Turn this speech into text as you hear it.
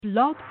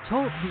Blog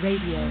Talk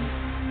Radio.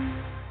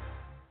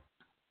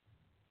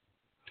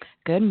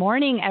 Good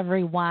morning,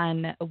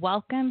 everyone.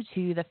 Welcome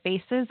to the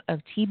Faces of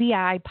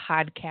TBI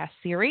podcast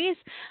series.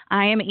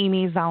 I am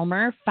Amy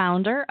Zellmer,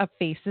 founder of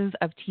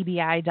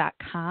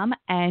facesoftbi.com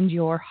and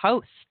your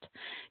host.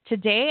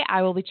 Today,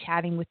 I will be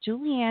chatting with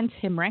Juliane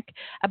TImmreck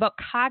about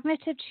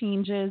cognitive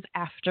changes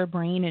after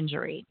brain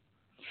injury.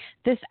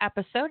 This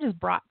episode is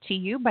brought to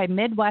you by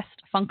Midwest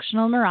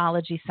Functional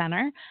Neurology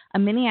Center, a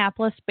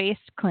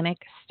Minneapolis-based clinic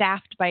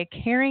staffed by a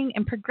caring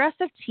and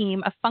progressive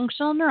team of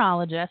functional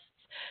neurologists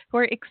who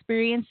are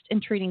experienced in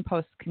treating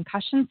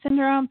post-concussion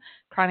syndrome,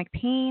 chronic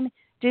pain,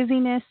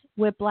 dizziness,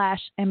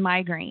 whiplash, and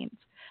migraines.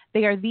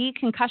 They are the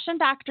concussion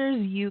doctors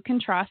you can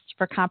trust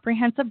for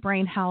comprehensive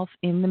brain health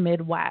in the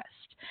Midwest.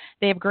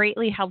 They have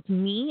greatly helped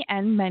me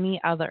and many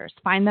others.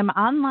 Find them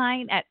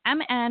online at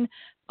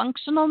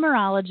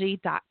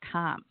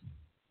mnfunctionalneurology.com.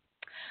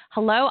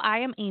 Hello, I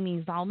am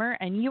Amy Zellmer,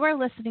 and you are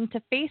listening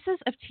to Faces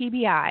of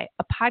TBI,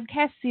 a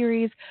podcast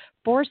series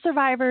for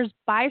survivors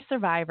by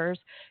survivors,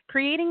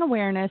 creating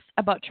awareness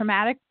about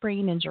traumatic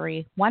brain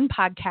injury, one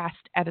podcast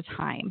at a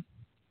time.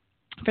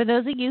 For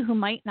those of you who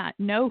might not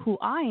know who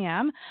I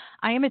am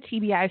a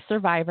TBI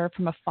survivor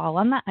from a fall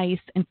on the ice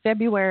in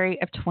February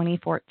of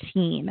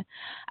 2014.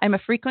 I'm a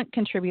frequent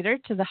contributor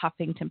to the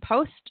Huffington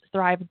Post,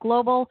 Thrive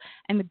Global,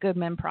 and the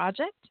Goodman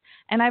Project,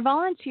 and I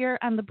volunteer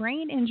on the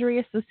Brain Injury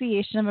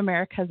Association of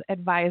America's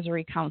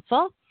Advisory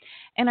Council.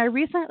 And I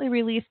recently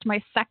released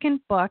my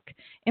second book,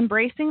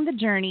 Embracing the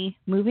Journey,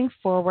 Moving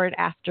Forward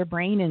After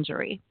Brain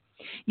Injury.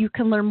 You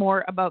can learn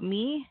more about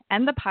me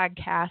and the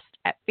podcast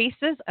at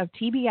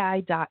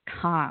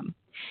facesoftbi.com.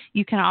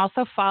 You can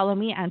also follow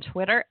me on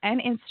Twitter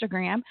and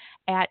Instagram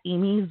at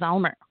Amy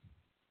Zellmer.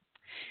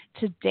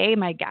 Today,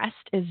 my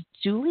guest is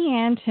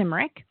Juliane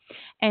TImmreck,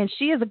 and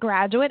she is a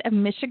graduate of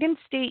Michigan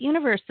State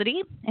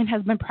University and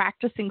has been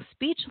practicing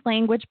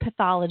speech-language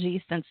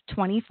pathology since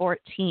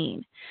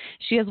 2014.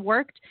 She has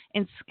worked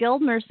in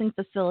skilled nursing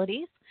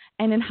facilities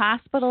and in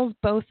hospitals,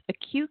 both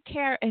acute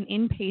care and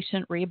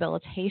inpatient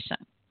rehabilitation.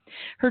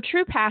 Her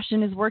true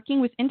passion is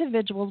working with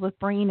individuals with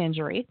brain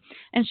injury,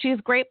 and she is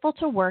grateful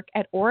to work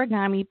at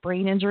Origami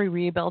Brain Injury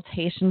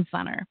Rehabilitation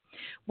Center,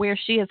 where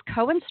she is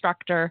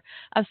co-instructor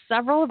of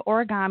several of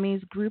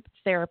Origami's group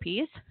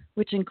therapies,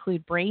 which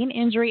include Brain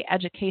Injury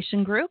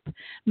Education Group,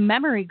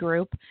 Memory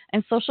Group,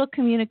 and Social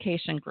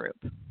Communication Group.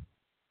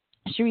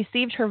 She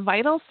received her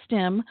Vital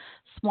Stim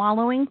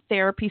swallowing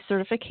therapy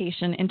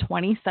certification in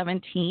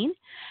 2017,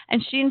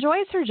 and she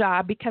enjoys her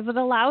job because it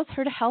allows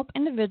her to help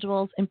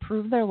individuals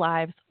improve their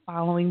lives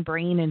following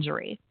brain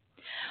injury.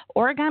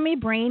 Origami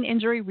Brain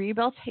Injury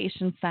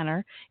Rehabilitation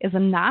Center is a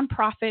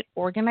nonprofit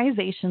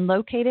organization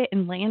located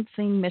in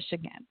Lansing,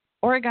 Michigan.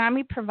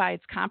 Origami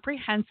provides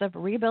comprehensive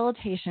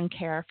rehabilitation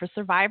care for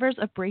survivors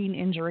of brain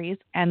injuries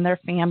and their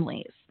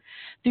families.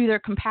 Through their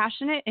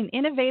compassionate and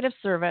innovative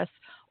service,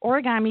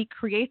 Origami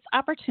creates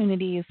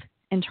opportunities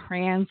and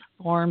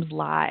transforms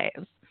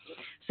lives.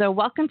 So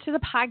welcome to the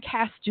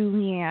podcast,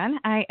 Juliane.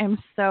 I am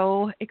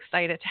so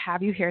excited to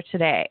have you here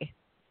today.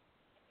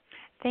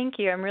 Thank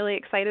you. I'm really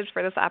excited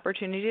for this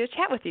opportunity to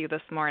chat with you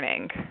this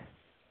morning.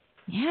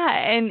 Yeah,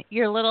 and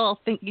your little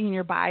thing in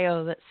your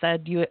bio that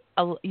said you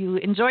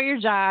enjoy your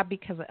job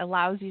because it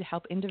allows you to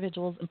help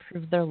individuals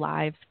improve their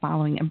lives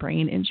following a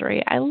brain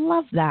injury. I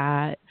love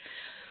that.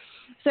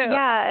 So,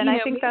 yeah, and I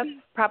think that's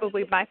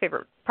probably my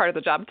favorite part of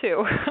the job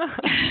too.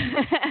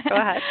 Go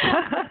ahead.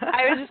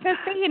 I was just going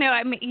to say,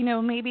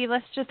 maybe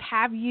let's just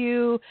have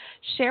you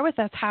share with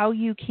us how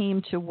you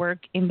came to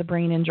work in the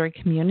brain injury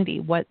community.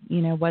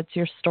 What's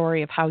your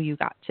story of how you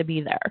got to be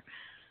there?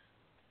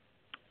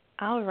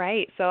 All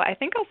right. So I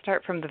think I'll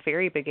start from the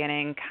very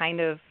beginning,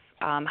 kind of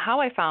how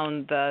I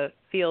found the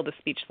field of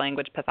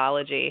speech-language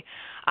pathology.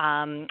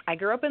 I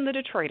grew up in the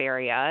Detroit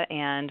area,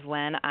 and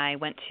when I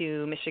went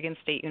to Michigan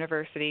State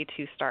University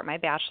to start my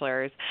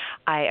bachelor's,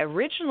 I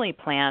originally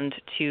planned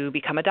to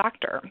become a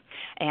doctor.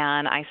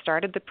 And I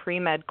started the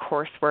pre-med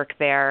coursework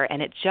there,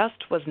 and it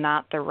just was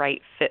not the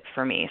right fit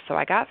for me. So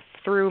I got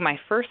through my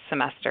first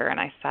semester, and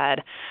I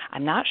said,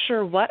 I'm not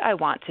sure what I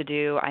want to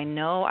do. I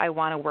know I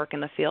want to work in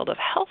the field of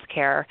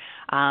healthcare,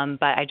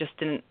 but I just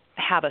didn't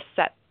have a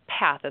set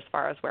path as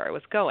far as where I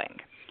was going.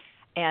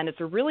 And it's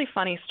a really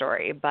funny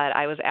story, but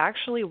I was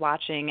actually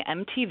watching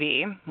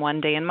MTV one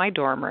day in my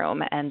dorm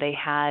room, and they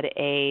had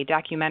a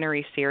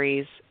documentary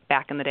series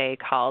back in the day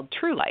called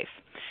True Life.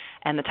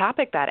 And the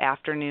topic that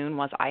afternoon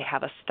was I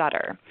Have a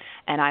Stutter.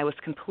 And I was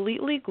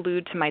completely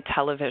glued to my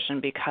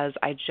television because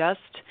I just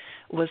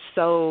was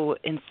so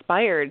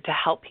inspired to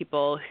help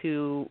people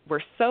who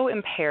were so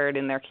impaired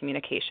in their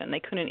communication. They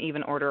couldn't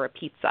even order a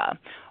pizza,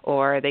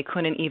 or they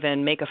couldn't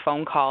even make a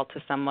phone call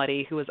to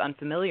somebody who was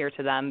unfamiliar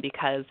to them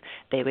because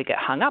they would get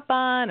hung up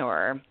on,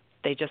 or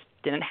they just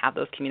didn't have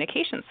those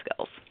communication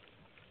skills.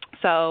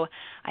 So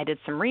I did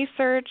some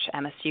research.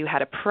 MSU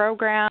had a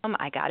program.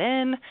 I got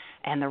in,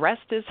 and the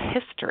rest is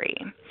history.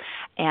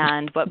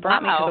 And what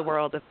brought me to the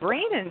world of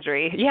brain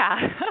injury,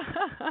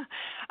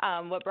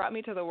 what brought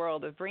me to the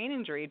world of brain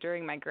injury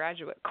during my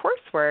graduate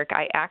coursework,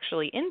 I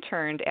actually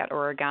interned at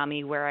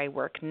Origami where I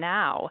work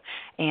now,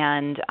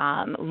 and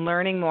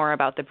learning more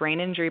about the brain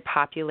injury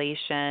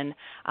population,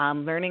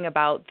 learning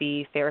about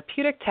the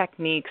therapeutic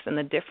techniques and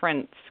the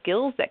different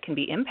skills that can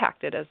be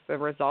impacted as the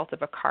result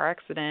of a car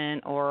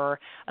accident or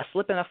a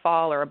slip and a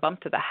fall or a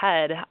bump to the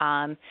head.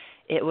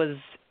 It was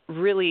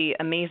really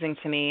amazing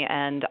to me,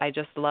 and I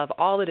just love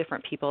all the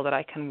different people that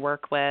I can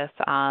work with,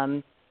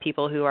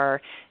 people who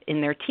are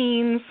in their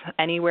teens,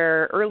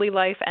 anywhere, early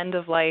life, end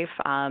of life,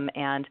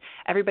 and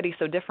everybody's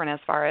so different as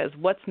far as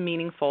what's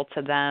meaningful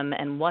to them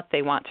and what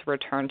they want to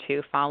return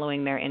to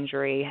following their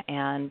injury.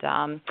 And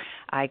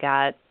I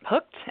got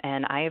hooked,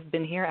 and I have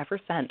been here ever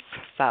since.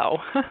 So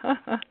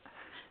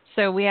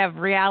So we have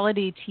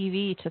reality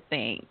TV to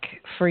thank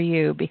for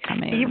you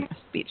becoming a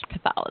speech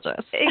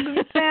pathologist.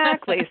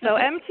 Exactly. So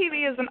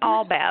MTV isn't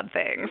all bad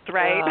things,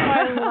 right? Oh,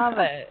 I love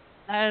it.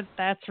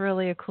 That's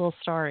really a cool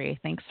story.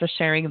 Thanks for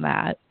sharing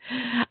that.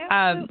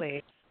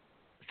 Absolutely.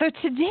 So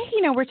today,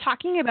 we're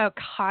talking about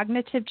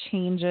cognitive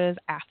changes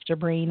after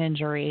brain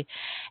injury.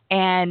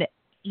 And,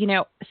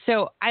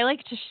 so I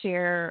like to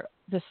share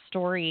the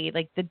story.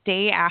 Like the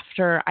day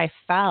after I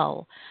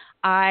fell,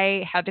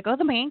 I had to go to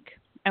the bank.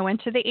 I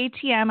went to the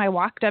ATM. I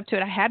walked up to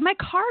it. I had my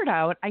card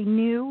out. I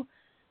knew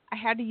I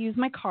had to use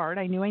my card.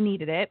 I knew I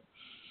needed it.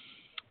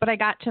 But I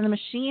got to the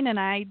machine and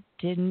I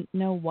didn't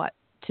know what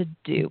to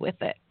do with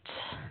it.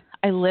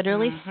 I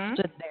literally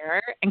stood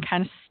there and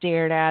kind of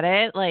stared at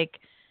it like,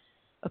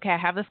 okay, I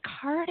have this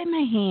card in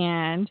my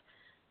hand.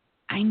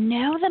 I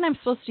know that I'm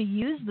supposed to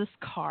use this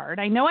card.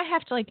 I know I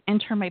have to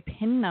enter my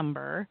PIN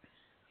number.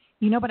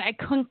 But I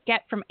couldn't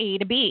get from A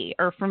to B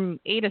or from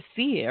A to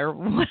C or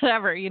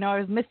whatever. I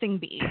was missing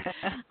B.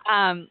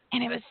 And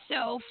it was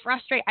so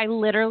frustrating. I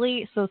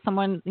literally, so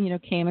someone,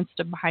 came and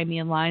stood behind me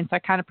in line. So I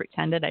kind of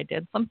pretended I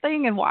did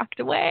something and walked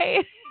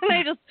away.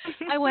 And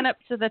I went up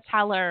to the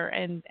teller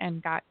and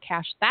got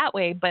cash that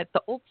way, but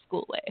the old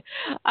school way.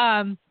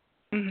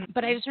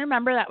 But I just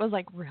remember that was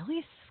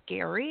really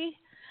scary.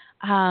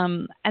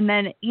 And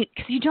then,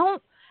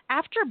 because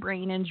after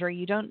brain injury,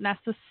 you don't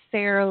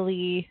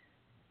necessarily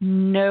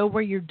know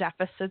where your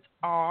deficits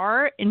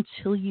are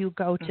until you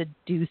go to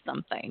do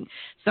something.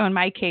 So in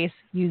my case,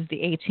 use the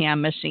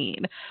ATM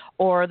machine,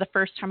 or the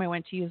first time I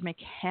went to use my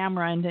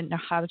camera and didn't know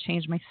how to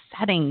change my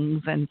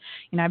settings. And,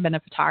 I've been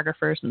a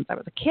photographer since I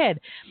was a kid,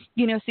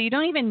 so you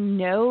don't even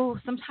know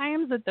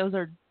sometimes that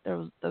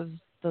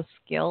those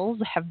skills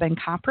have been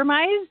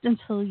compromised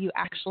until you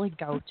actually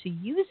go to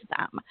use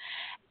them.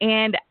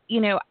 And,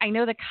 I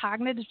know the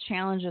cognitive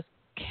challenges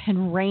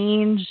can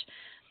range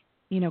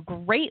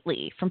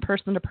greatly from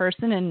person to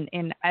person.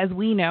 And as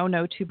we know,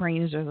 no two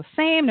brains are the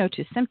same, no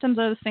two symptoms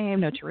are the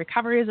same, no two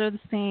recoveries are the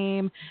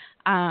same.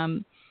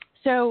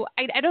 So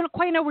I don't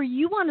quite know where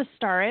you want to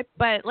start,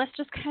 but let's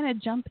just kind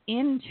of jump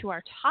into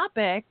our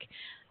topic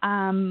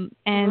and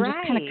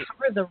just kind of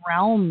cover the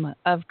realm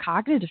of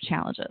cognitive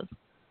challenges.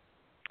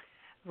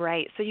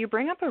 Right. So you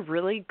bring up a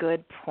really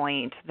good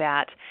point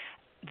that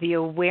the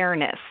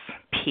awareness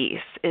piece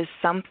is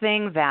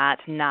something that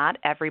not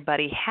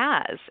everybody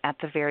has at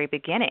the very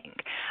beginning.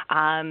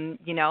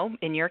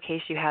 In your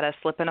case, you had a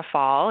slip and a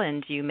fall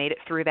and you made it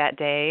through that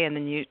day, and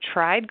then you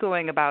tried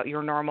going about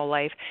your normal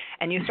life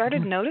and you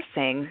started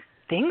noticing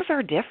things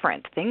are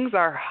different. Things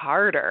are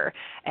harder,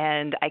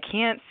 and I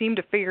can't seem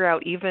to figure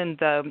out even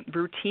the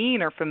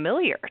routine or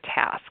familiar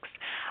tasks.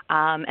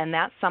 And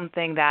that's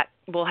something that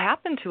will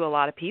happen to a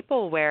lot of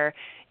people where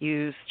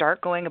you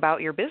start going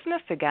about your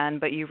business again,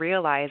 but you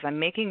realize I'm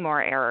making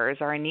more errors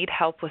or I need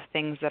help with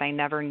things that I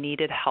never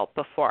needed help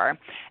before.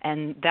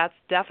 And that's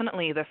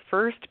definitely the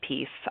first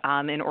piece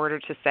in order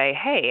to say,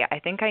 hey, I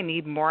think I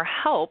need more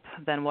help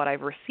than what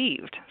I've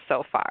received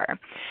so far.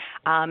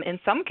 In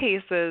some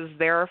cases,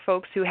 there are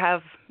folks who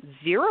have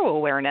zero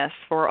awareness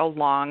for a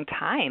long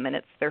time, and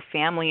it's their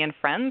family and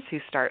friends who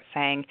start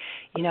saying,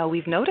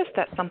 we've noticed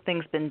that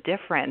something's been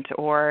different,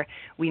 or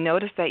we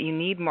noticed that you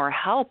need more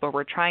help, or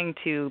we're trying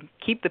to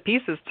keep the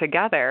pieces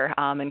together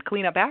and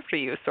clean up after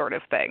you, sort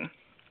of thing.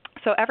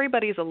 So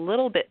everybody's a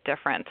little bit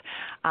different.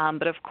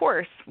 But of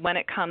course, when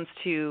it comes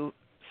to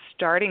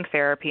starting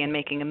therapy and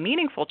making a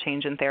meaningful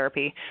change in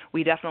therapy,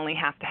 we definitely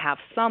have to have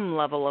some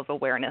level of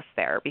awareness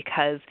there,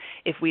 because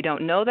if we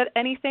don't know that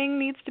anything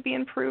needs to be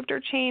improved or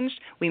changed,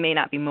 we may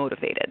not be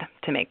motivated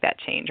to make that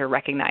change or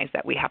recognize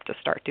that we have to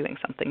start doing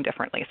something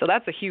differently. So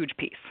that's a huge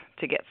piece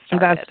to get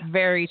started. That's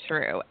very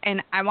true.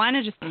 And I want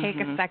to just take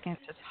a second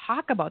to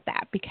talk about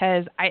that,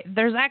 because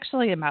there's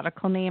actually a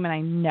medical name and I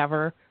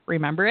never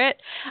remember it,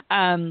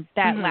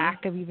 that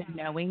lack of even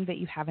knowing that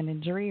you have an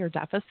injury or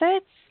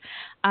deficits.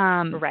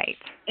 Right.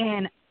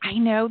 And I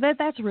know that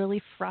that's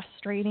really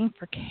frustrating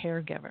for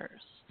caregivers.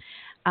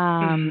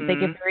 They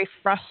get very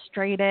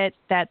frustrated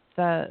that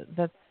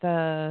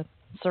the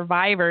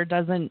survivor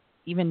doesn't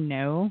even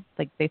know.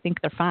 Like they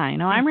think they're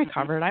fine. Oh, I'm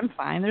recovered. I'm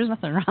fine. There's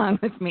nothing wrong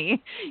with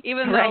me.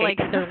 Even though Right.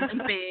 like they're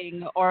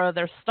limping or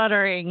they're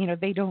stuttering,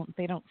 they don't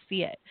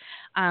see it.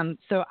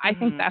 So I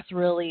think that's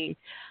really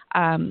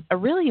a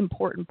really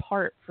important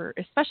part for,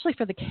 especially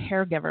for the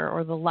caregiver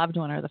or the loved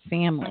one or the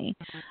family.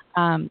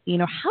 How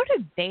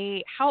do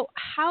they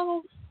how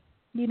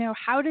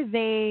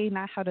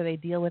do they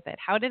deal with it?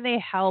 How do they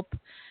help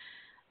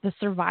the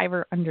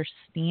survivor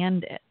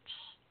understand it?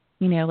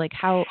 Like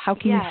how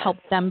can you help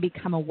them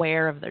become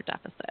aware of their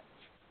deficits?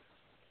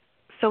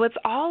 So it's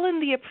all in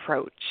the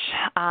approach.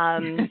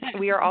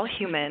 We are all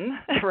human,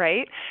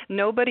 right?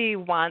 Nobody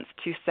wants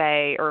to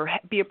say or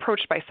be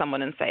approached by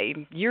someone and say,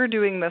 you're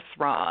doing this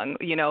wrong.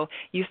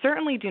 You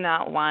certainly do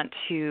not want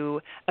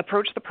to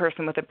approach the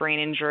person with a brain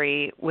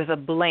injury with a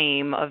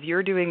blame of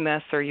you're doing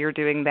this or you're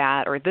doing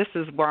that or this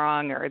is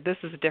wrong or this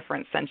is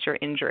different since your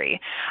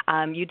injury.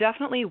 You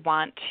definitely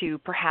want to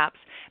perhaps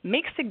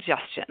make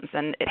suggestions,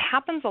 and it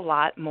happens a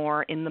lot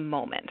more in the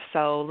moment.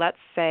 So let's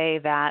say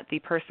that the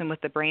person with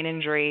the brain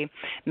injury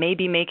may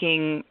be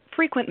making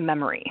frequent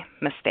memory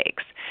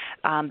mistakes.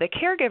 The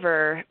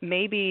caregiver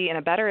may be in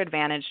a better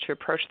advantage to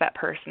approach that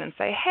person and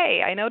say,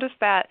 hey, I noticed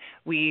that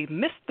we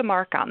missed the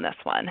mark on this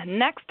one.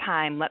 Next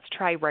time, let's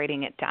try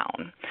writing it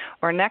down.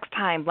 Or next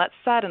time, let's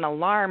set an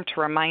alarm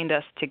to remind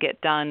us to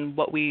get done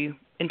what we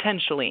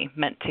intentionally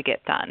meant to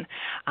get done.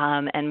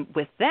 And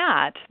with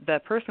that, the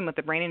person with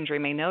the brain injury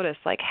may notice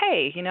like,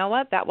 hey, you know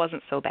what, that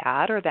wasn't so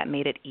bad, or that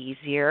made it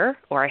easier,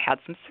 or I had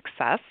some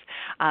success.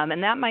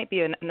 And that might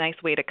be a nice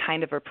way to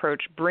kind of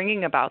approach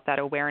bringing about that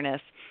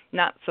awareness,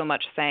 not so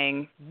much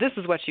saying, this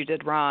is what you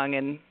did wrong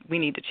and we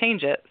need to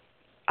change it.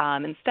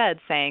 Instead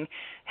saying,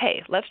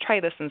 hey, let's try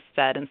this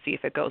instead and see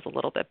if it goes a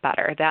little bit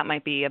better. That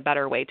might be a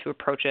better way to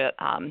approach it,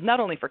 not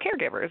only for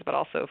caregivers, but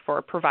also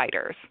for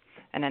providers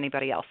and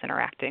anybody else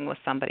interacting with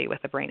somebody with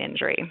a brain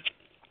injury.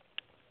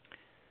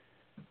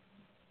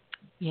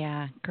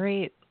 Yeah,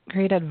 great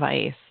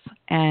advice.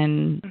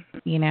 And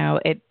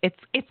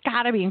it's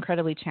got to be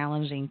incredibly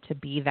challenging to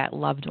be that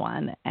loved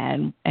one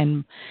and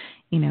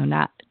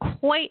not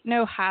quite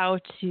know how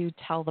to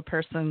tell the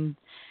person,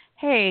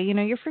 hey,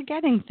 you're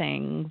forgetting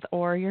things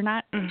or you're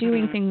not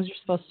doing things you're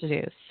supposed to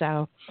do.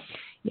 So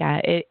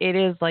yeah, it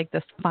is like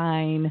this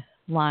fine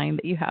line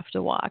that you have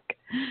to walk.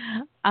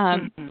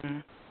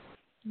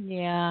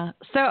 Yeah.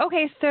 So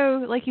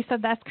like you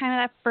said, that's kind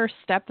of that first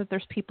step, that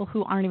there's people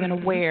who aren't even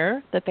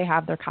aware that they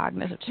have their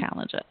cognitive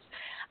challenges.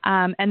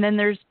 And then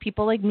there's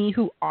people like me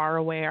who are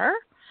aware.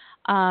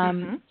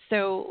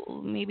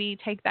 So maybe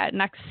take that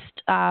next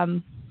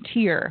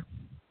tier.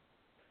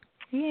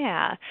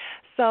 Yeah.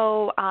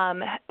 So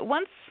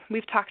once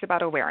we've talked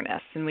about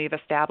awareness and we've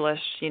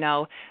established,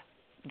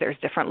 there's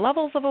different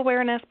levels of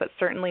awareness, but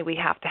certainly we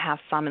have to have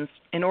some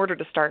in order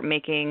to start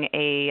making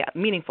a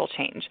meaningful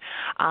change.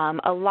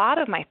 A lot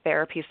of my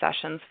therapy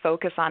sessions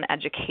focus on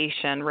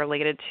education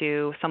related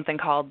to something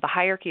called the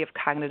hierarchy of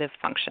cognitive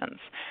functions.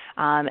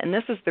 And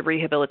this is the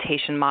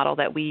rehabilitation model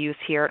that we use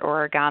here at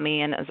Origami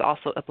and is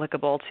also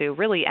applicable to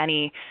really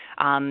any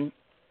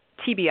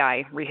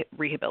TBI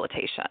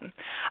rehabilitation.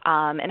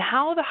 And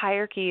how the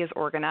hierarchy is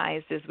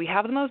organized is we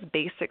have the most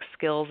basic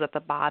skills at the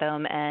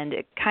bottom, and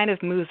it kind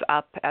of moves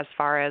up as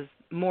far as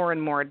more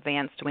and more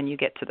advanced when you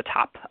get to the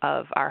top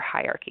of our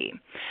hierarchy.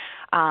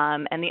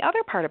 And the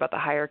other part about the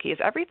hierarchy is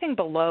everything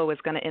below is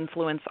going to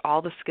influence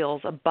all the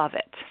skills above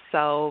it.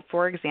 So,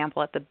 for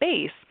example, at the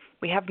base,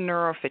 we have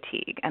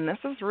neurofatigue, and this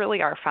is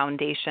really our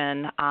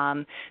foundation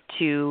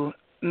to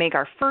make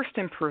our first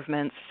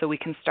improvements so we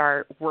can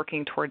start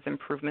working towards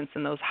improvements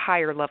in those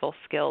higher level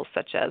skills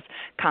such as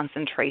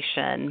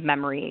concentration,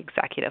 memory,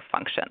 executive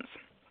functions.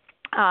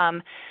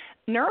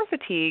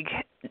 Neurofatigue,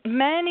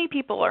 many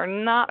people are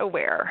not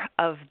aware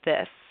of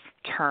this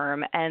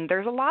term, and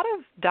there's a lot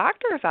of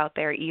doctors out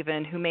there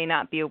even who may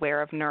not be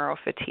aware of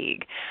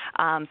neurofatigue.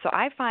 So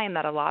I find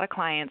that a lot of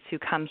clients who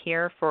come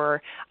here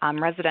for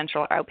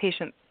residential or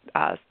outpatient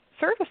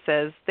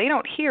services, they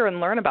don't hear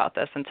and learn about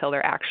this until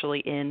they're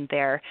actually in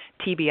their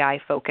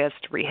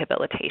TBI-focused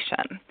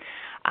rehabilitation.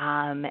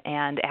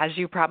 And as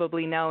you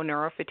probably know,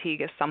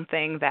 neurofatigue is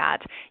something that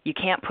you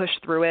can't push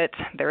through it.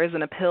 There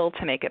isn't a pill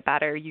to make it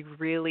better. You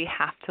really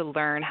have to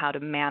learn how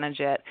to manage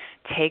it,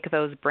 take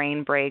those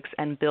brain breaks,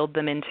 and build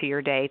them into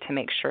your day to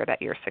make sure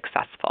that you're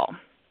successful.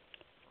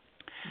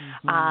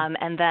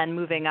 And then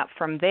moving up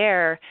from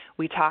there,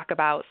 we talk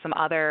about some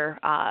other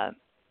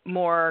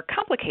more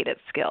complicated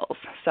skills.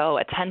 So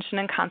attention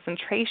and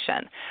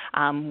concentration.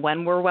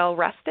 When we're well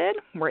rested,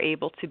 we're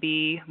able to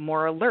be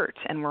more alert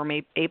and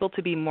we're able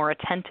to be more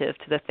attentive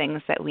to the things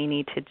that we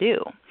need to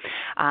do.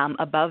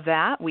 Above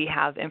that, we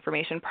have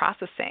information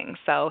processing.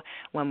 So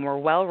when we're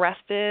well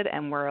rested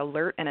and we're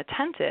alert and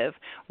attentive,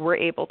 we're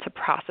able to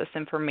process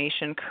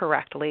information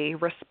correctly,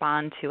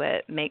 respond to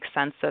it, make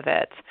sense of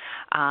it,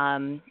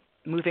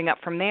 Moving up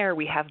from there,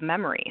 we have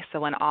memory. So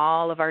when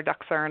all of our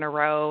ducks are in a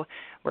row,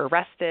 we're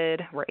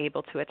rested, we're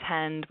able to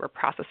attend, we're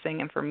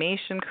processing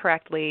information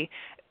correctly,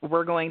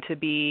 we're going to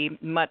be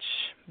much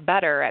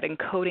better at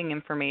encoding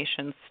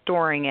information,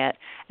 storing it,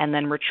 and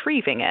then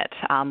retrieving it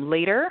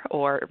later,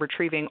 or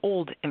retrieving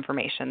old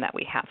information that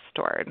we have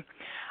stored.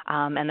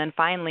 And then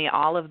finally,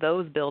 all of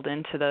those build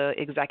into the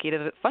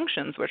executive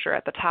functions, which are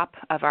at the top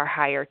of our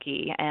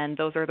hierarchy. And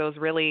those are those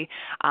really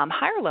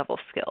higher level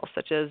skills,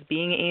 such as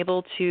being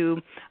able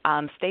to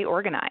stay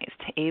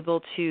organized,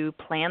 able to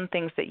plan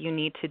things that you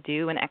need to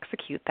do and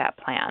execute that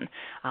plan,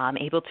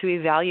 able to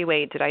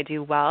evaluate, did I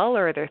do well,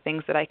 or are there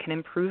things that I can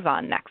improve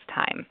on next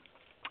time?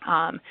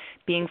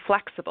 Being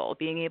flexible,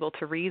 being able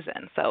to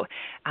reason. So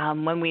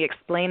when we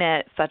explain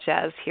it, such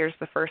as here's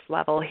the first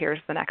level, here's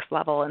the next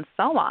level, and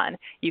so on,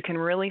 you can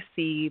really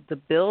see the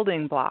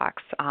building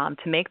blocks to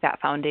make that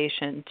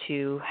foundation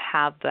to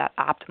have that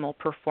optimal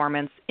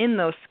performance in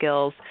those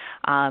skills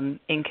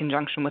in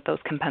conjunction with those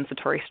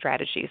compensatory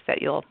strategies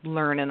that you'll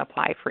learn and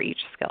apply for each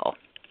skill.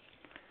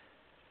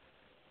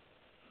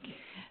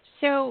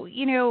 So,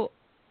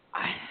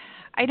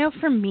 I know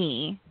for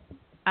me,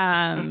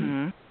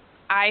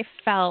 I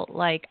felt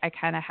like I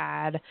kind of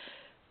had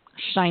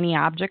shiny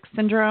object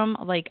syndrome.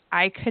 Like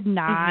I could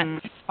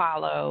not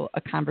follow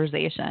a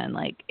conversation.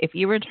 Like if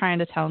you were trying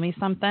to tell me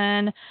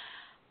something,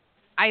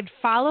 I'd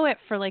follow it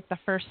for like the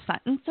first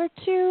sentence or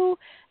two.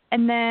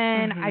 And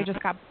then I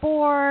just got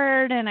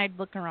bored and I'd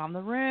look around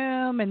the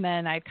room and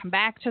then I'd come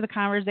back to the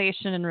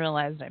conversation and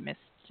realized I missed,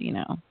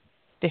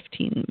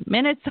 15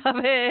 minutes of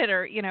it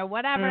or,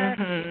 whatever.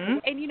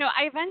 And,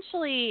 I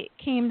eventually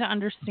came to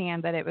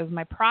understand that it was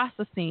my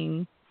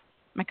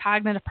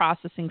cognitive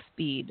processing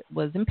speed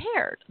was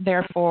impaired.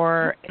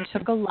 Therefore, it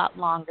took a lot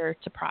longer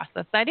to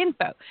process that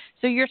info.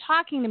 So you're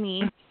talking to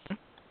me,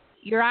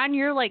 you're on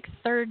your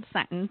third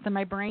sentence, and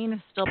my brain is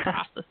still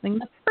processing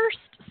the first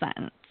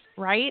sentence,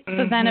 right?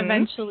 So then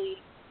eventually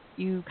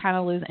you kind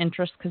of lose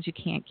interest because you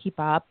can't keep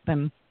up.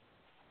 And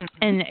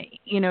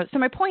so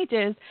my point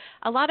is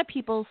a lot of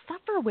people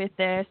suffer with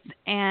this,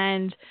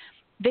 and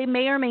they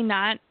may or may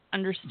not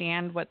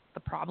understand what the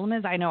problem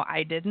is. I know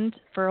I didn't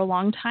for a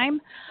long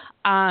time.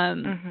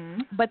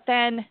 But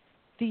then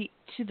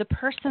to the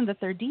person that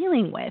they're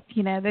dealing with,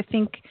 they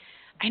think,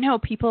 I know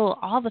people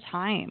all the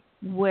time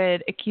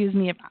would accuse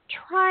me of not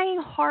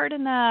trying hard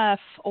enough,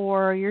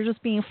 or you're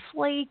just being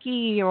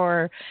flaky,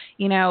 or,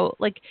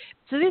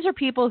 so these are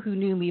people who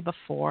knew me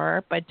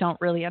before, but don't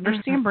really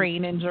understand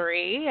brain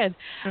injury.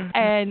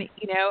 And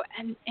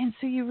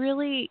so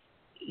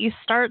you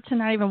start to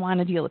not even want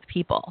to deal with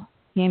people,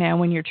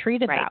 when you're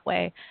treated that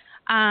way.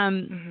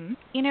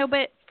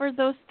 But for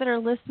those that are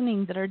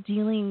listening, that are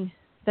dealing,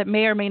 that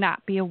may or may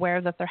not be aware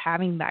that they're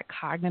having that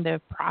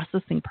cognitive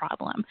processing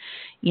problem,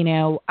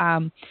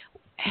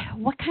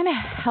 what kind of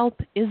help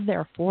is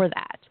there for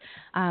that?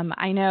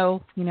 I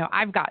know,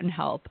 I've gotten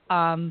help,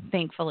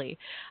 thankfully,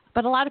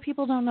 but a lot of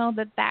people don't know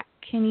that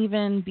can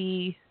even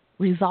be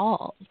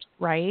resolved,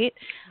 right?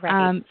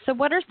 So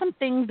what are some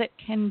things that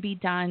can be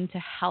done to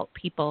help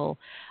people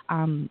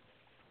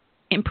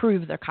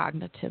improve their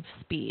cognitive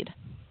speed?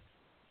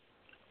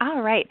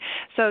 All right.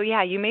 So,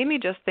 you made me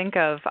just think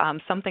of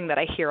something that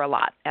I hear a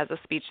lot as a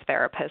speech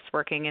therapist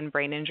working in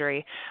brain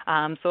injury.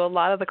 So a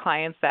lot of the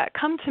clients that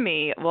come to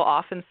me will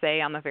often say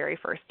on the very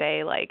first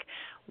day,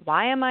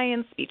 why am I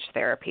in speech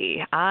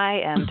therapy?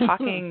 I am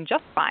talking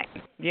just fine,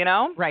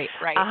 Right.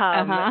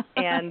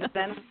 And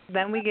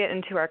then we get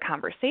into our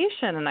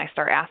conversation, and I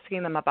start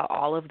asking them about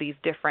all of these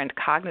different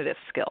cognitive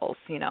skills,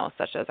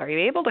 such as, are you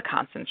able to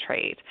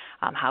concentrate?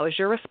 How is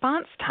your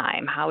response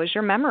time? How is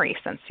your memory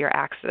since your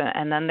accident?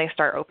 And then they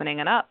start opening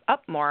it up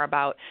more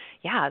about,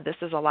 this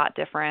is a lot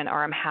different,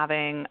 or I'm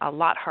having a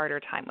lot harder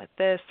time with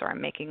this, or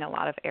I'm making a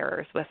lot of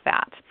errors with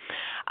that.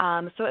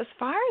 So as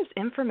far as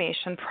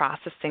information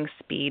processing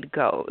speed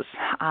goes,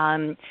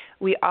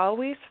 we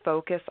always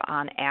focus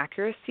on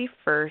accuracy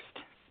first,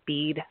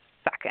 speed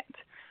second.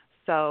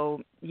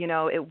 So,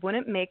 it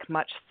wouldn't make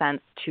much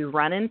sense to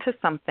run into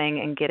something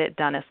and get it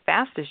done as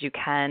fast as you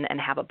can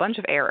and have a bunch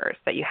of errors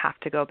that you have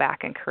to go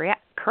back and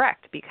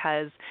correct,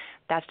 because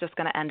that's just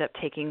going to end up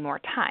taking more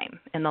time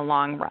in the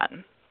long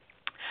run.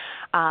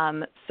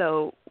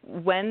 So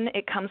when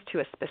it comes to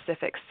a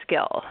specific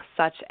skill,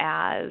 such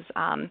as,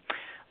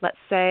 let's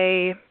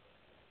say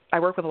I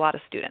work with a lot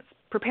of students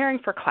preparing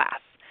for class.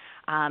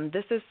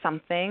 This is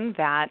something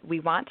that we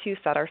want to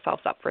set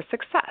ourselves up for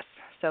success.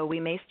 So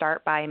we may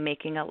start by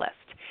making a list.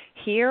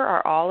 Here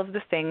are all of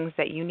the things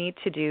that you need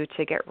to do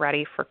to get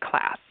ready for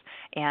class.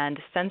 And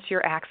since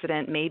your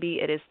accident, maybe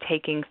it is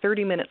taking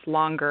 30 minutes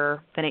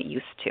longer than it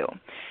used to.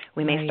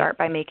 We may start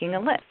by making a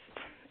list,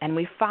 and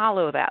we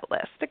follow that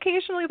list.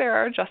 Occasionally there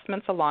are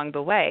adjustments along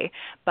the way,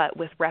 but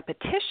with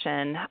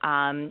repetition,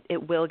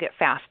 it will get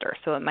faster.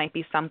 So it might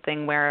be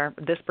something where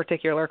this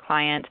particular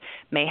client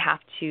may have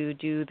to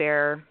do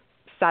their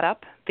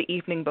setup the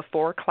evening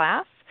before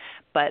class,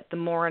 but the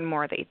more and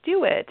more they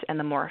do it and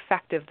the more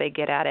effective they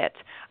get at it,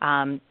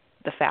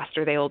 the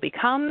faster they will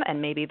become,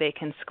 and maybe they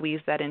can squeeze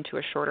that into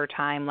a shorter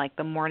time like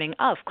the morning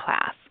of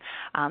class.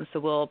 So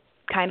we'll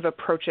kind of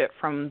approach it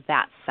from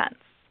that sense.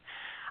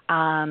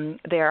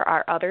 There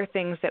are other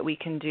things that we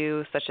can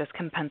do, such as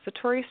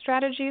compensatory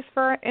strategies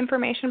for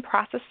information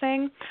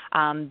processing.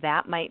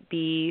 That might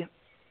be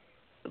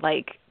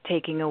like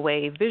taking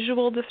away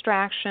visual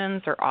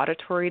distractions or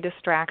auditory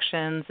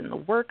distractions in the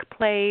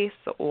workplace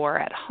or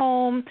at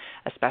home,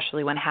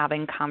 especially when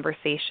having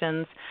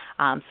conversations.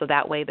 So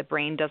that way the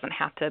brain doesn't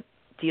have to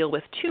deal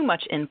with too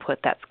much input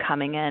that's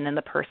coming in, and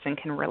the person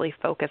can really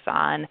focus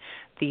on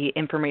the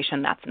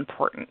information that's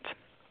important.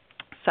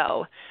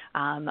 So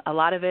a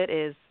lot of it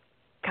is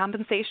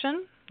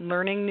compensation,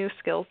 learning new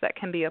skills that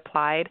can be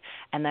applied,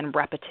 and then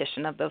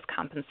repetition of those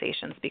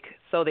compensations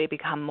so they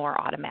become more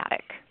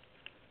automatic.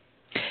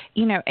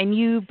 And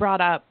you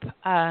brought up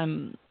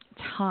time.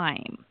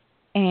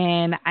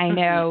 And I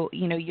know,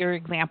 your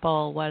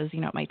example was,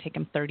 it might take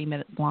them 30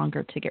 minutes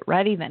longer to get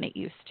ready than it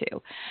used to.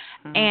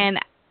 Mm-hmm. And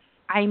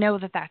I know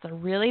that that's a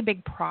really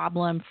big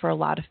problem for a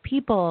lot of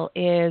people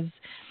and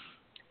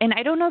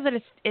I don't know that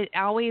it's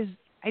always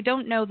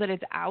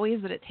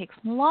that it takes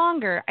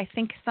longer. I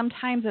think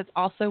sometimes it's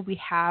also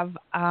we have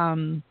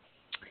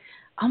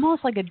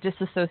almost like a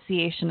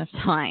disassociation of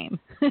time.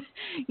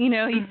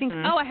 You think,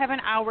 I have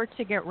an hour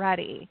to get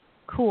ready.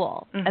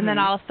 Cool. Mm-hmm. And then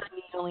all of a sudden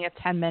you only have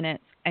 10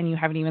 minutes and you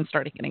haven't even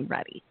started getting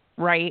ready,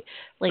 right?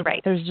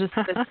 There's just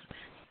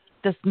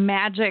this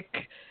magic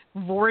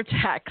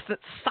vortex that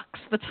sucks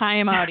the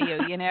time out of you,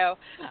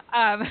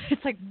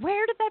 It's like,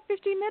 where did that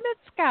 15 minutes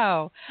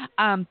go?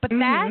 But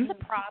that's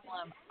a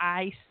problem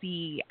I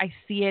see. I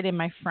see it in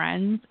my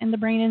friends in the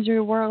brain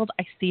injury world.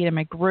 I see it in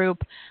my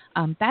group.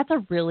 That's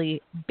a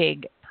really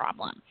big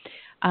problem.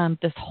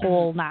 This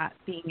whole not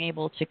being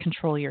able to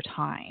control your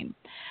time.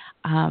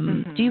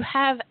 Do you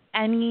have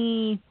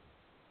any,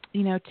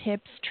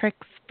 tips,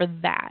 tricks for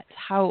that?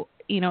 How,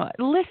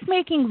 list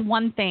making is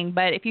one thing,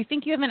 but if you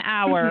think you have an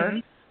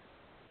hour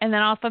and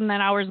then all of a sudden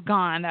that hour's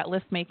gone, that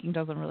list making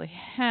doesn't really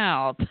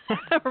help,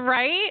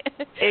 right?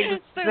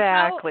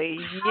 Exactly.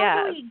 So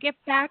how do we get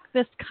back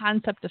this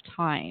concept of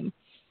time?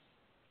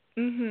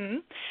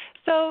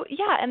 So,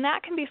 and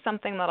that can be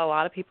something that a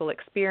lot of people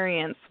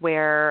experience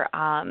where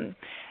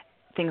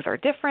things are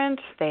different,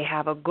 they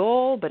have a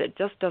goal, but it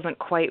just doesn't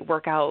quite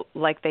work out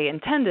like they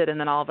intended, and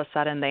then all of a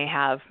sudden they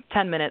have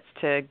 10 minutes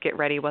to get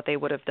ready what they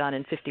would have done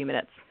in 50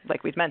 minutes,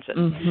 like we've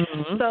mentioned.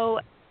 So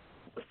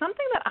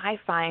something that I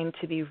find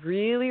to be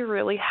really,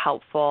 really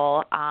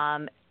helpful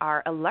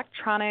are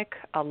electronic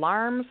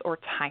alarms or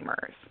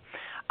timers.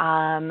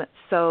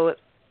 So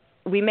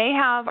we may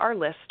have our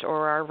list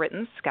or our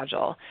written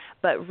schedule,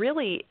 but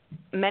really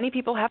many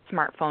people have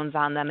smartphones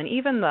on them, and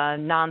even the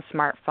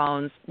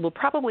non-smartphones will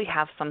probably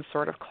have some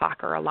sort of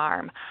clock or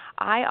alarm.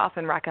 I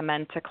often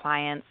recommend to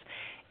clients,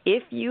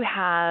 if you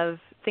have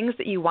things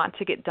that you want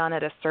to get done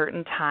at a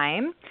certain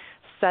time,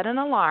 set an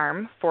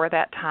alarm for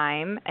that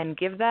time and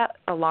give that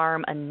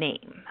alarm a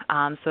name.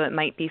 So it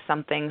might be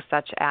something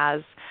such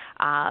as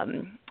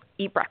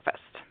eat breakfast.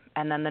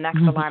 And then the next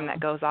alarm that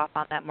goes off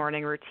on that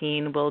morning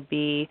routine will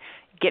be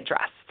get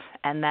dressed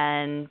and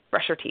then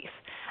brush your teeth.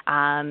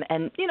 And,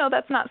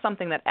 that's not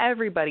something that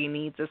everybody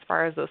needs as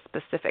far as those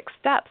specific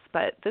steps,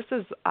 but this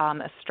is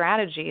a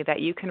strategy that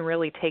you can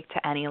really take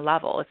to any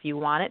level. If you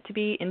want it to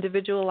be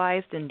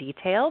individualized and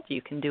detailed,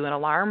 you can do an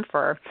alarm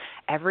for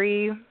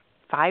every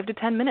 5 to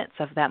 10 minutes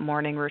of that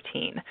morning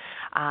routine.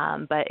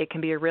 But it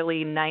can be a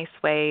really nice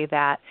way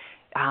that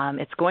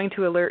it's going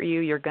to alert you,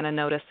 you're going to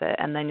notice it,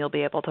 and then you'll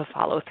be able to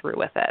follow through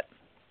with it.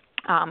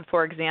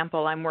 For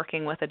example, I'm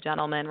working with a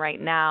gentleman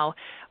right now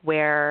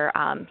where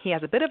he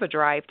has a bit of a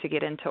drive to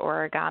get into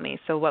origami.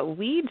 So what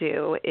we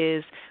do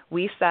is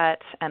we set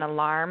an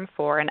alarm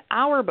for an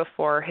hour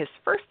before his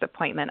first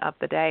appointment of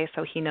the day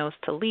so he knows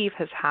to leave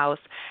his house,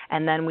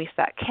 and then we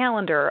set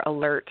calendar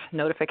alert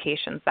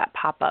notifications that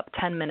pop up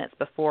 10 minutes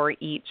before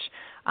each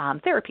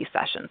therapy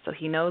session so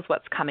he knows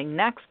what's coming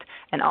next,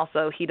 and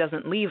also he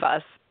doesn't leave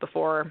us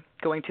before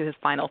going to his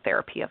final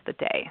therapy of the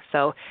day.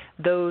 So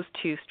those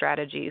two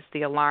strategies,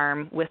 the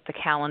alarm with the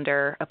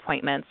calendar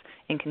appointments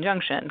in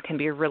conjunction, can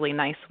be a really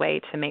nice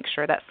way to make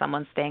sure that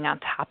someone's staying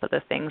on top of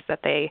the things that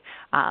they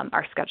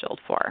are scheduled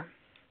for.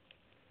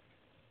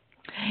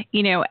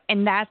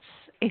 And that's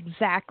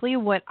exactly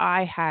what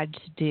I had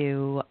to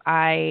do.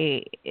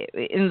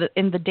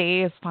 In the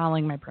days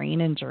following my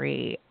brain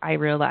injury, I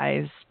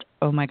realized,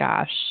 oh my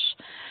gosh,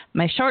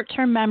 my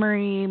short-term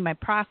memory, my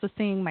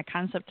processing, my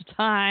concept of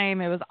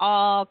time, it was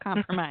all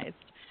compromised.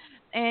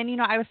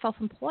 And, I was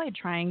self-employed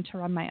trying to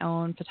run my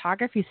own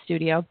photography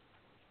studio.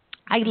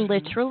 I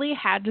literally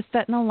had to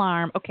set an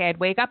alarm. Okay, I'd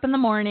wake up in the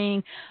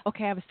morning.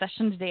 Okay, I have a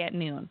session today at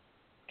noon.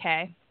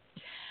 Okay.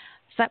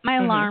 Set my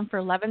alarm for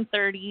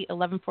 11:30,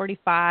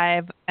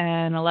 11:45,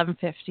 and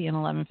 11:50 and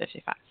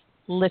 11:55.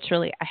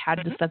 Literally, I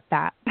had to set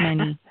that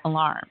many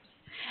alarms.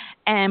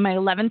 And my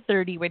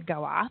 11:30 would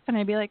go off, and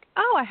I'd be like,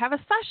 oh, I have a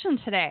session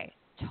today.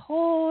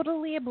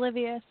 Totally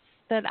oblivious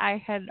that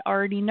I had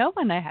already known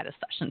when I had a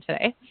session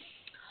today.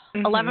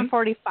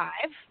 11:45.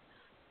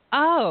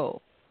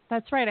 Oh,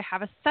 that's right. I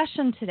have a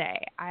session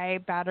today. I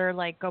better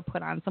like go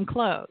put on some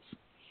clothes.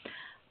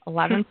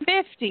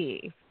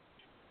 11:50.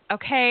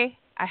 Okay,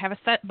 I have a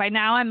set. By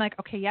now I'm like,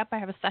 okay, yep, I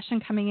have a session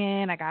coming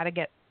in. I got to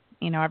get,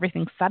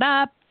 everything set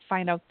up,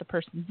 find out the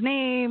person's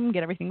name,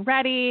 get everything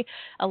ready.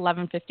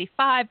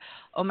 11:55.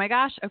 Oh my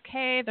gosh,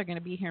 okay, they're going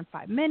to be here in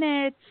 5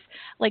 minutes.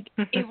 Like,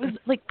 it was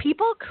like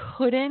people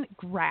couldn't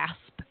grasp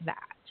that.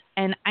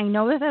 And I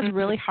know that that's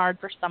really hard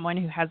for someone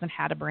who hasn't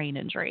had a brain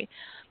injury,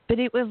 but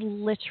it was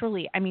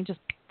literally, just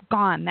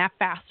gone that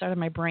fast out of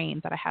my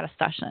brain that I had a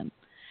session.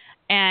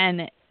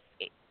 And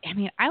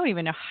I don't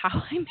even know how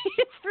I made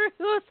it through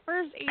those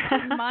first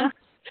 18 months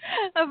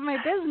of my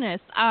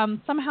business.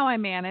 Somehow I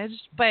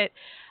managed, but,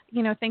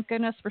 thank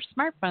goodness for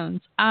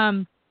smartphones.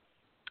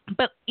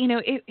 But,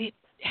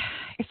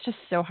 it's just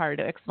so hard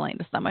to explain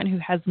to someone who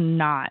has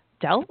not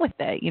dealt with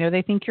it.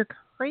 They think you're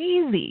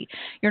crazy.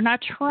 You're not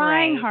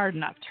trying hard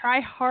enough. Try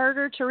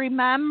harder to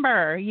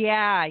remember.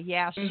 Yeah,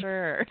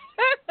 sure.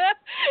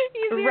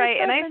 Right,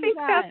 and I think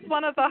that's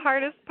one of the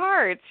hardest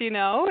parts,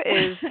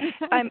 is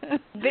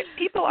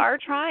people are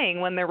trying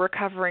when they're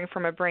recovering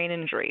from a brain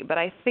injury. But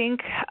I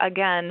think,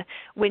 again,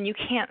 when you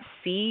can't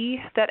see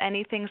that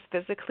anything's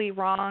physically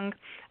wrong,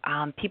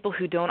 people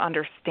who don't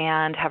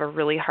understand have a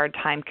really hard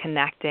time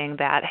connecting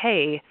that,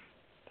 hey,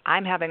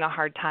 I'm having a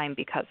hard time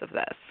because of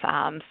this.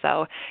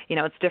 So,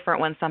 it's different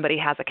when somebody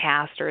has a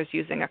cast or is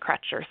using a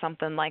crutch or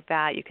something like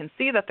that. You can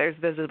see that there's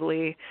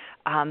visibly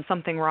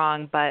something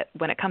wrong, but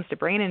when it comes to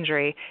brain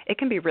injury, it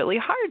can be really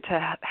hard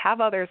to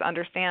have others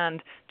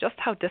understand just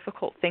how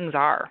difficult things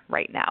are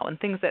right now and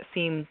things that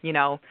seem,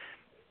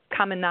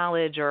 common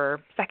knowledge or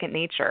second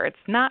nature. It's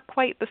not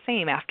quite the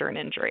same after an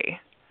injury.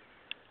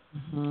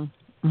 Mm-hmm.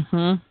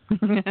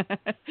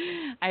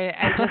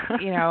 I just,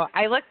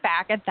 I look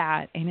back at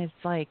that and it's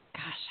like,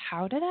 gosh,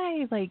 how did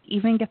I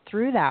even get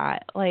through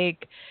that?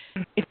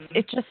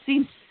 It just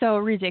seems so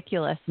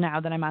ridiculous now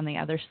that I'm on the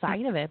other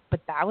side of it,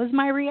 but that was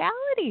my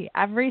reality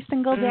every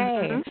single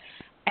day.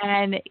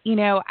 And,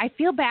 I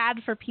feel bad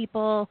for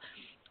people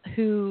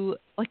who,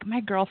 like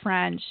my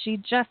girlfriend, she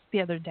just the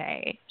other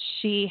day,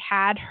 she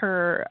had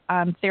her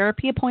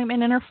therapy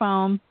appointment in her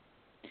phone.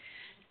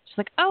 She's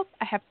like, oh,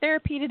 I have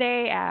therapy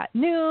today at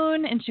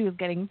noon, and she was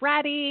getting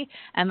ready,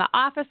 and the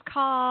office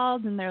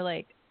called, and they're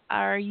like,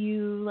 are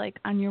you,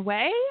 on your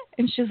way?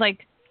 And she's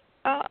like,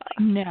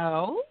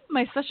 no,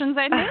 my session's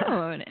at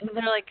noon. And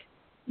they're like,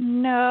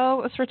 no,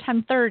 it was for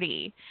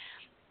 10:30.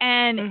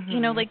 And,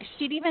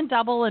 she'd even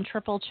double and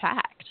triple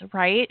checked,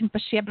 right?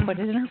 But she had put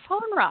it in her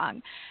phone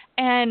wrong.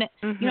 And,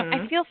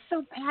 I feel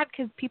so bad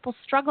because people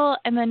struggle,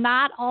 and then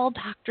not all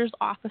doctors'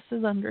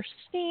 offices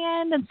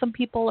understand. And some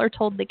people are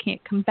told they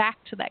can't come back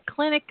to that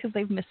clinic because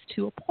they've missed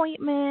 2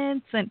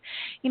 appointments. And,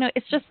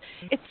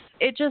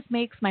 it just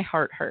makes my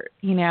heart hurt,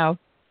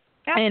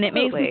 Absolutely. And it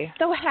makes me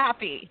so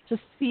happy to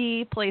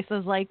see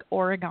places like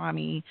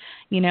Origami.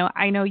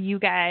 I know you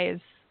guys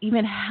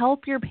even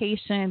help your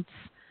patients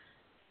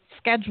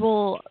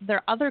schedule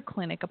their other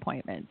clinic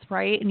appointments,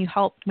 right? And you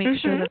help make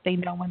sure that they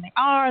know when they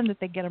are and that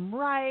they get them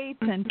right.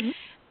 And,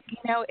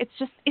 it's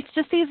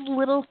just these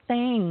little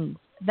things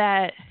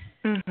that,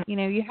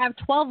 you have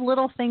 12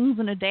 little things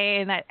in a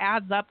day, and that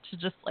adds up to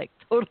just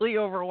totally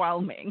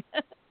overwhelming.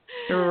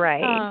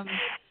 Right.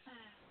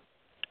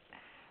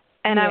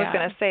 And I was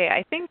going to say,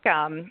 I think,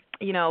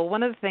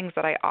 one of the things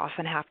that I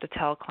often have to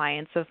tell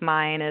clients of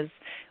mine is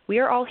we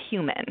are all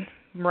human,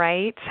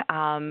 right?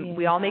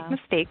 We all make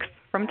mistakes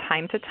from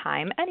time to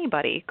time.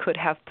 Anybody could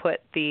have put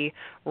the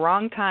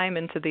wrong time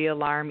into the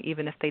alarm,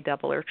 even if they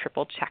double or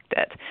triple checked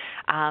it.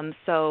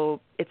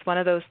 So it's one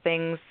of those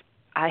things.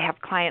 I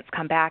have clients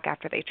come back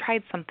after they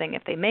tried something.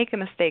 If they make a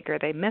mistake or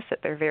they miss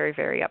it, they're very,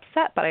 very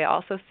upset. But I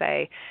also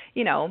say,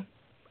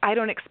 I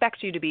don't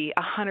expect you to be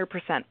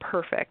 100%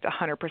 perfect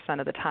 100%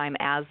 of the time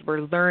as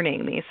we're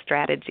learning these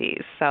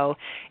strategies. So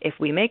if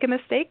we make a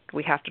mistake,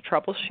 we have to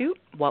troubleshoot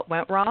what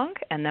went wrong,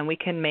 and then we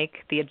can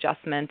make the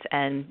adjustment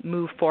and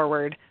move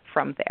forward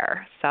from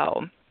there.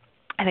 So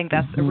I think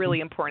that's a really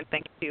important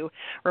thing to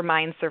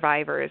remind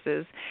survivors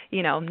is,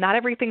 not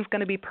everything's going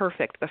to be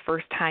perfect the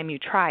first time you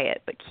try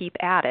it, but keep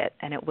at it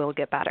and it will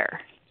get better.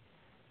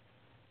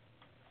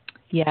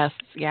 Yes,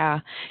 yeah.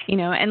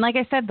 And like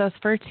I said, those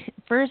first,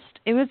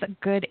 it was a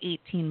good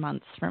 18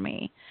 months for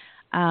me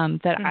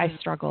that I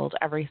struggled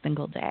every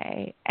single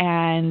day.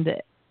 And,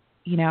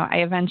 I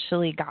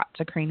eventually got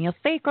to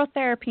craniosacral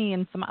therapy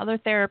and some other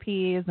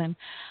therapies.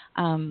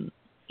 And,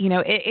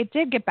 it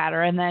did get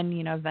better. And then,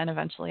 then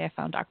eventually I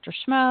found Dr.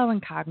 Schmo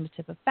and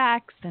cognitive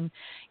effects. And,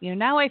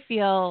 now I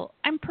feel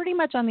I'm pretty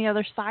much on the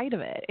other side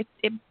of it.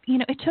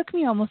 It took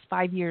me almost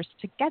 5 years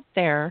to get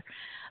there,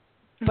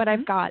 but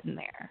I've gotten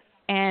there.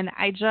 And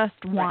I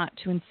just want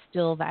to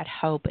instill that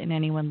hope in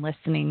anyone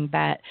listening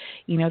that,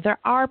 there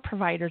are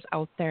providers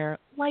out there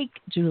like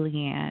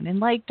Juliane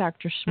and like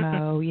Dr.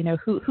 Schmo,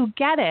 who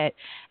get it.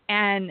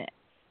 And,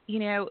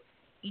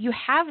 you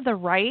have the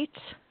right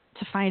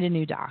to find a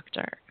new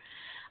doctor.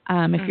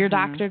 If your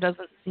doctor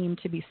doesn't seem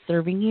to be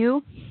serving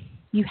you,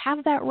 you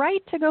have that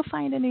right to go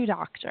find a new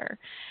doctor.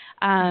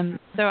 So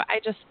I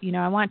just,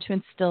 I want to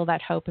instill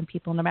that hope in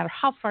people, no matter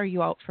how far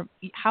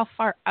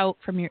out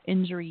from your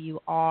injury you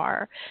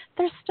are,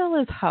 there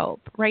still is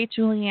hope, right,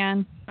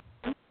 Juliane?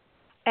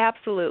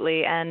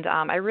 Absolutely. And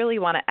I really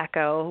want to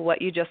echo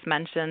what you just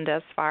mentioned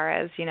as far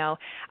as,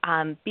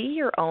 be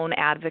your own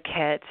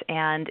advocate.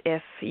 And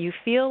if you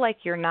feel like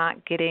you're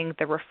not getting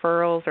the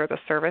referrals or the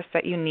service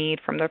that you need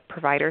from the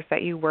providers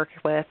that you work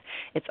with,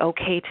 it's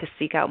okay to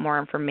seek out more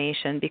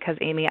information. Because,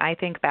 Amy, I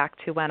think back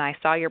to when I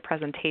saw your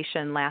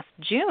presentation last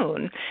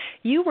June,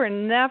 you were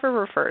never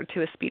referred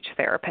to a speech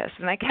therapist.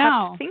 And I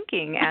kept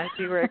thinking as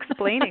you were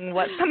explaining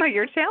what some of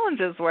your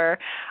challenges were,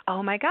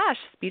 oh my gosh,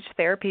 speech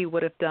therapy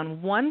would have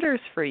done wonders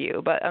for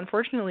you, but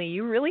unfortunately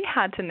you really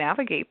had to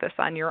navigate this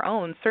on your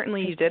own.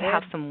 Certainly you did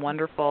have some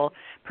wonderful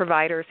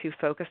providers who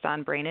focused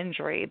on brain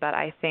injury, but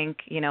I think,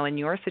 in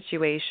your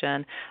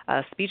situation,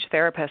 a speech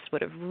therapist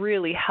would have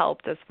really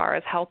helped as far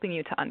as helping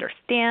you to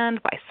understand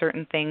why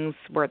certain things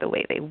were the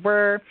way they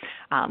were,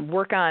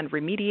 work on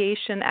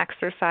remediation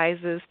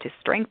exercises to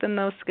strengthen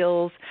those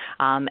skills,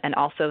 and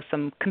also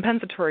some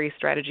compensatory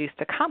strategies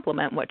to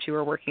complement what you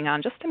were working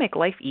on just to make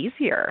life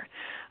easier.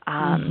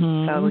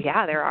 So,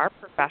 there are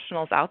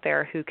professionals out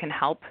there who can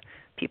help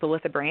people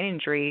with a brain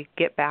injury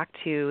get back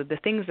to the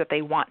things that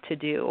they want to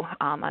do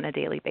on a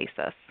daily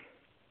basis.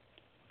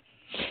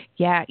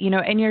 Yeah,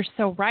 and you're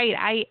so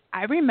right.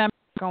 I remember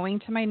going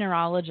to my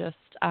neurologist.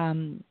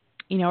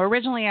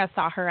 Originally I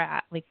saw her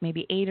at like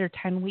maybe 8 or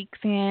 10 weeks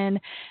in,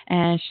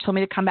 and she told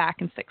me to come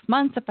back in 6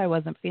 months if I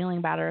wasn't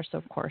feeling better. So,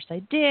 of course, I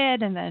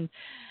did. And then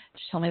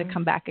she told me to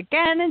come back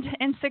again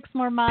in 6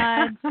 more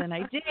months, and I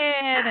did.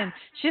 And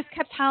she just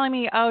kept telling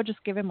me, oh,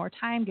 just give him more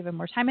time, give him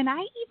more time. And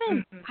I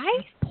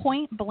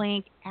point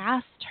blank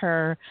asked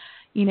her,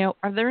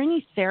 are there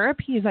any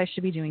therapies I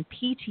should be doing?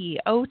 PT,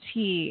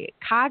 OT,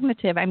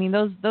 cognitive. I mean,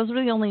 those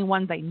were the only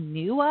ones I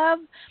knew of.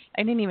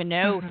 I didn't even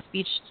know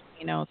speech,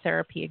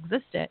 therapy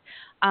existed.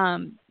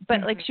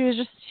 But like she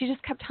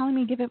just kept telling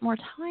me, give it more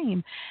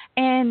time.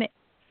 And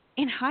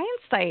in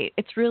hindsight,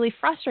 it's really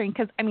frustrating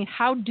because,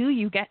 how do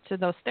you get to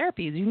those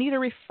therapies? You need a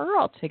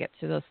referral to get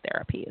to those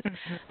therapies.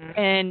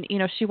 And,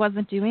 she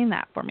wasn't doing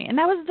that for me. And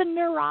that was the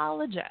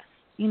neurologist,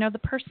 the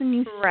person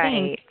you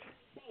think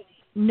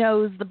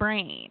knows the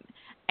brain.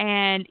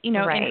 And, in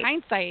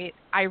hindsight,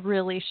 I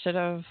really should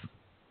have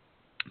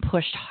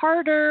pushed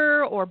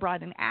harder or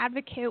brought an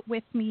advocate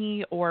with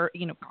me or,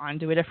 gone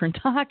to a different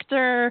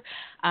doctor.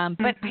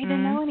 But I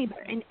didn't know any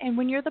better. And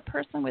when you're the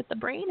person with the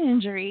brain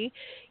injury,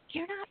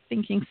 you're not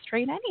thinking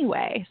straight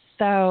anyway.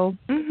 So,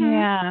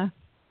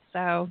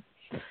 So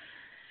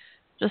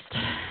just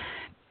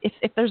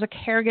if there's a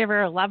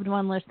caregiver, a loved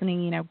one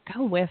listening,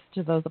 go with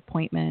to those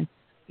appointments.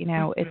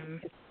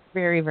 It's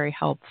very, very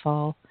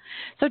helpful.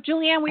 So,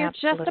 Juliane, we are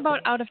just about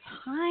out of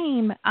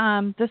time.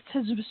 This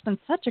has just been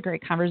such a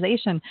great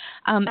conversation.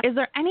 Is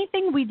there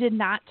anything we did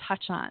not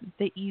touch on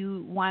that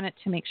you wanted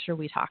to make sure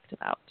we talked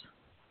about?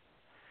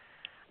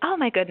 Oh,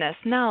 my goodness.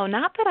 No,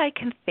 not that I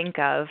can think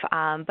of.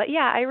 But,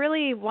 I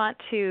really want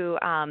to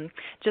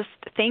just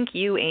thank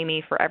you,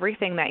 Amy, for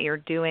everything that you're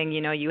doing.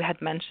 You had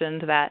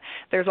mentioned that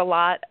there's a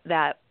lot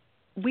that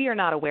we are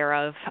not aware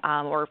of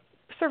or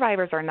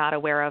survivors are not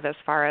aware of as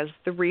far as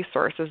the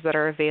resources that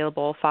are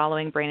available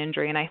following brain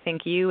injury. And I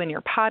think you and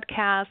your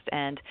podcast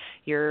and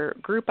your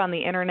group on the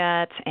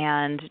internet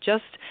and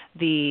just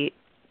the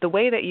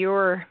way that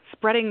you're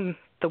spreading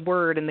the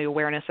word and the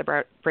awareness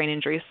about brain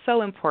injury is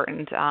so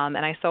important. And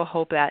I so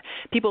hope that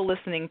people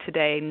listening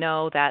today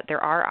know that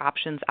there are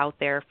options out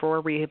there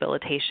for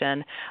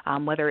rehabilitation,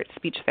 whether it's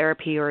speech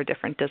therapy or a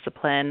different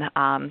discipline.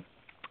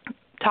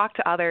 Talk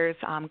to others,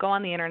 go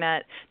on the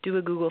internet, do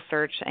a Google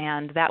search,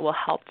 and that will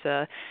help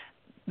to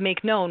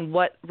make known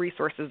what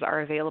resources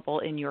are available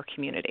in your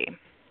community.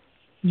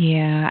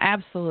 Yeah,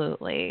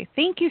 absolutely.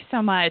 Thank you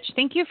so much.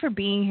 Thank you for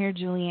being here,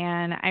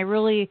 Juliane. I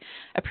really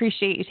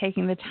appreciate you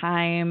taking the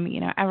time.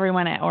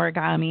 Everyone at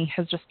Origami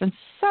has just been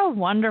so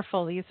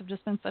wonderful. These have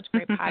just been such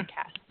great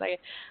podcasts.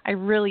 I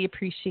really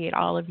appreciate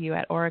all of you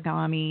at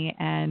Origami,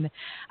 and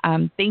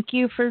thank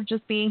you for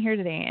just being here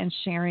today and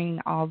sharing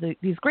all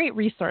these great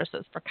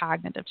resources for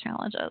cognitive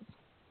challenges.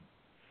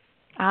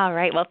 All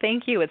right. Well,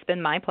 thank you. It's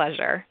been my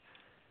pleasure.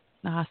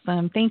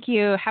 Awesome. Thank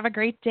you. Have a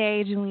great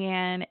day,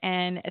 Juliane.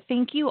 And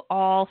thank you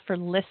all for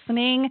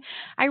listening.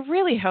 I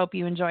really hope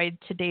you enjoyed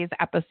today's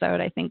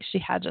episode. I think she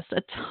had just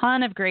a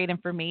ton of great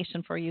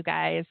information for you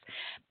guys.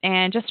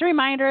 And just a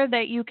reminder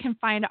that you can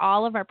find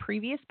all of our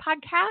previous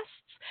podcasts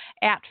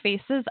at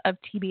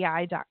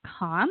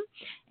facesoftbi.com.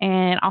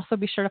 And also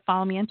be sure to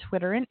follow me on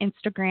Twitter and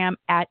Instagram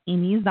at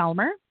Amy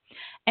Zellmer.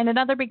 And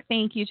another big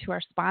thank you to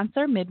our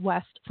sponsor,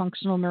 Midwest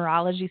Functional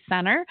Neurology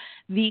Center,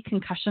 the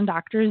concussion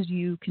doctors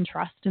you can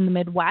trust in the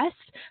Midwest.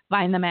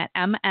 Find them at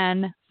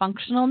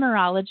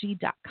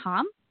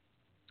mnfunctionalneurology.com.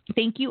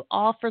 Thank you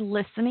all for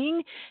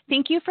listening.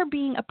 Thank you for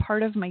being a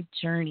part of my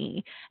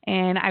journey.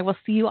 And I will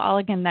see you all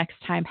again next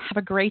time. Have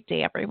a great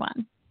day,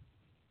 everyone.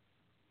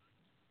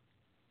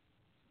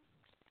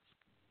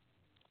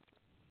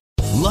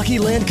 Lucky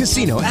Land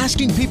Casino,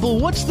 asking people,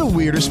 what's the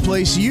weirdest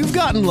place you've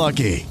gotten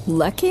lucky?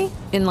 Lucky?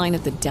 In line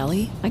at the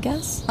deli, I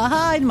guess?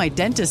 Aha, in my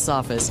dentist's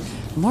office.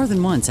 More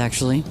than once,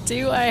 actually.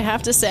 Do I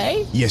have to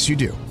say? Yes, you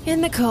do.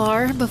 In the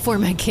car before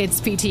my kids'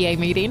 PTA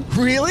meeting.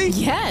 Really?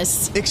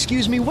 Yes.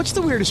 Excuse me, what's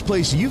the weirdest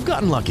place you've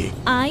gotten lucky?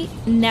 I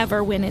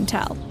never win and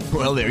tell.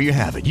 Well, there you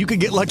have it. You can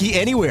get lucky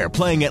anywhere,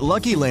 playing at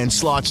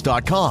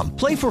LuckyLandSlots.com.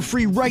 Play for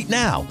free right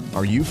now.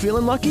 Are you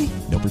feeling lucky?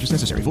 No purchase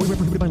necessary. Void where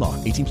prohibited by law.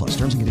 18 plus.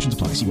 Terms and conditions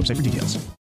apply. See website for details.